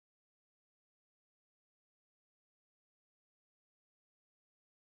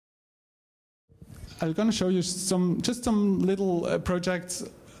I'm going to show you just some little projects,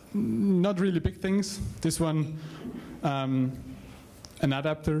 not really big things. This one, an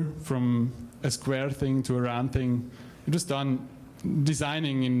adapter from a square thing to a round thing. It was done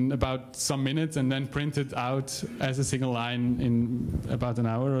designing in about some minutes and then printed out as a single line in about an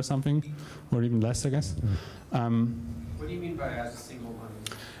hour or something, or even less, I guess. What do you mean by as a single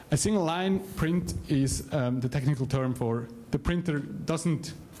line? A single line print is the technical term for the printer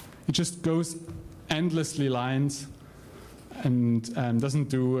doesn't, it just goes endlessly lines and doesn't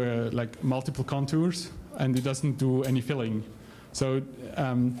do like multiple contours, and it doesn't do any filling. So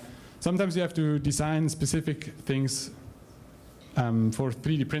sometimes you have to design specific things for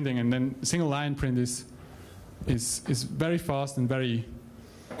 3D printing, and then single line print is very fast and very,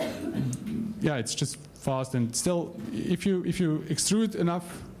 yeah, it's just fast, and still if you extrude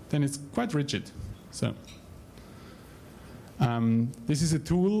enough, then it's quite rigid. So this is a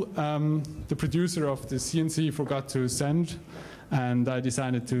tool the producer of the CNC forgot to send, and I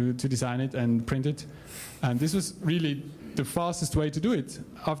decided to design it and print it, and this was really the fastest way to do it.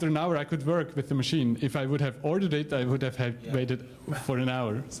 After an hour I could work with the machine. If I would have ordered it, I would have waited for an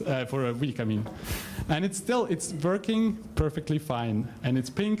hour, for a week I mean. And it's working perfectly fine, and it's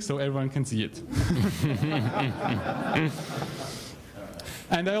pink so everyone can see it.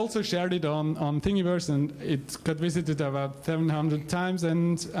 And I also shared it on Thingiverse, and it got visited about 700 times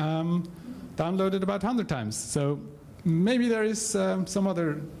and downloaded about 100 times. So maybe there is some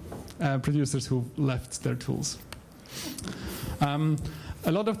other producers who left their tools.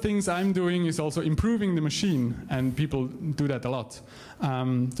 A lot of things I'm doing is also improving the machine, and people do that a lot.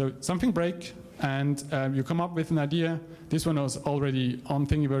 So something breaks, and you come up with an idea. This one was already on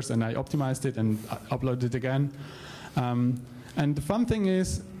Thingiverse, and I optimized it and uploaded it again. And the fun thing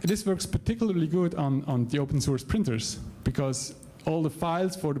is, this works particularly good on the open source printers, because all the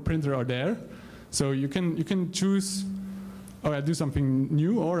files for the printer are there. So you can choose, oh, I do something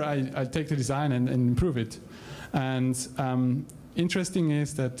new, or I take the design and improve it. And interesting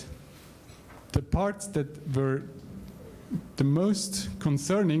is that the parts that were the most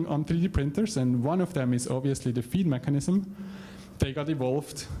concerning on 3D printers, and one of them is obviously the feed mechanism, they got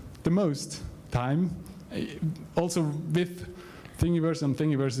evolved the most time. Also with Thingiverse, and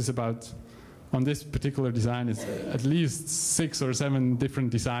Thingiverse is about, on this particular design, it's at least 6 or 7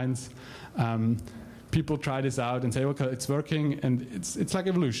 different designs. People try this out and say, okay, it's working, and it's like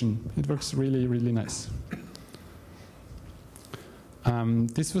evolution. It works really, really nice.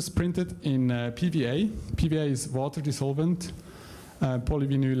 This was printed in PVA. PVA is water dissolvent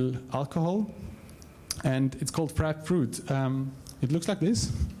polyvinyl alcohol, and it's called FABFRUIT. It looks like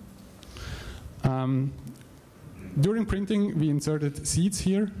this. During printing, we inserted seeds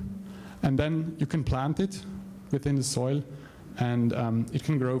here, and then you can plant it within the soil, and it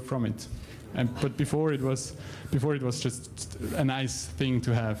can grow from it. But before it was just a nice thing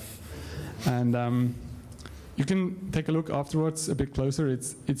to have. And you can take a look afterwards a bit closer.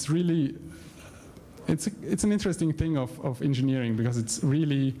 It's really it's an interesting thing of engineering, because it's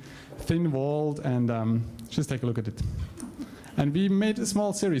really thin-walled, and just take a look at it. And we made a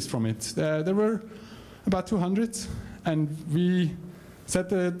small series from it. There were about 200, and we set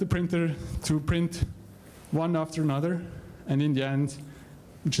the printer to print one after another, and in the end,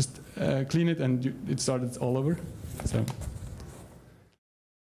 just clean it, and it started all over. So.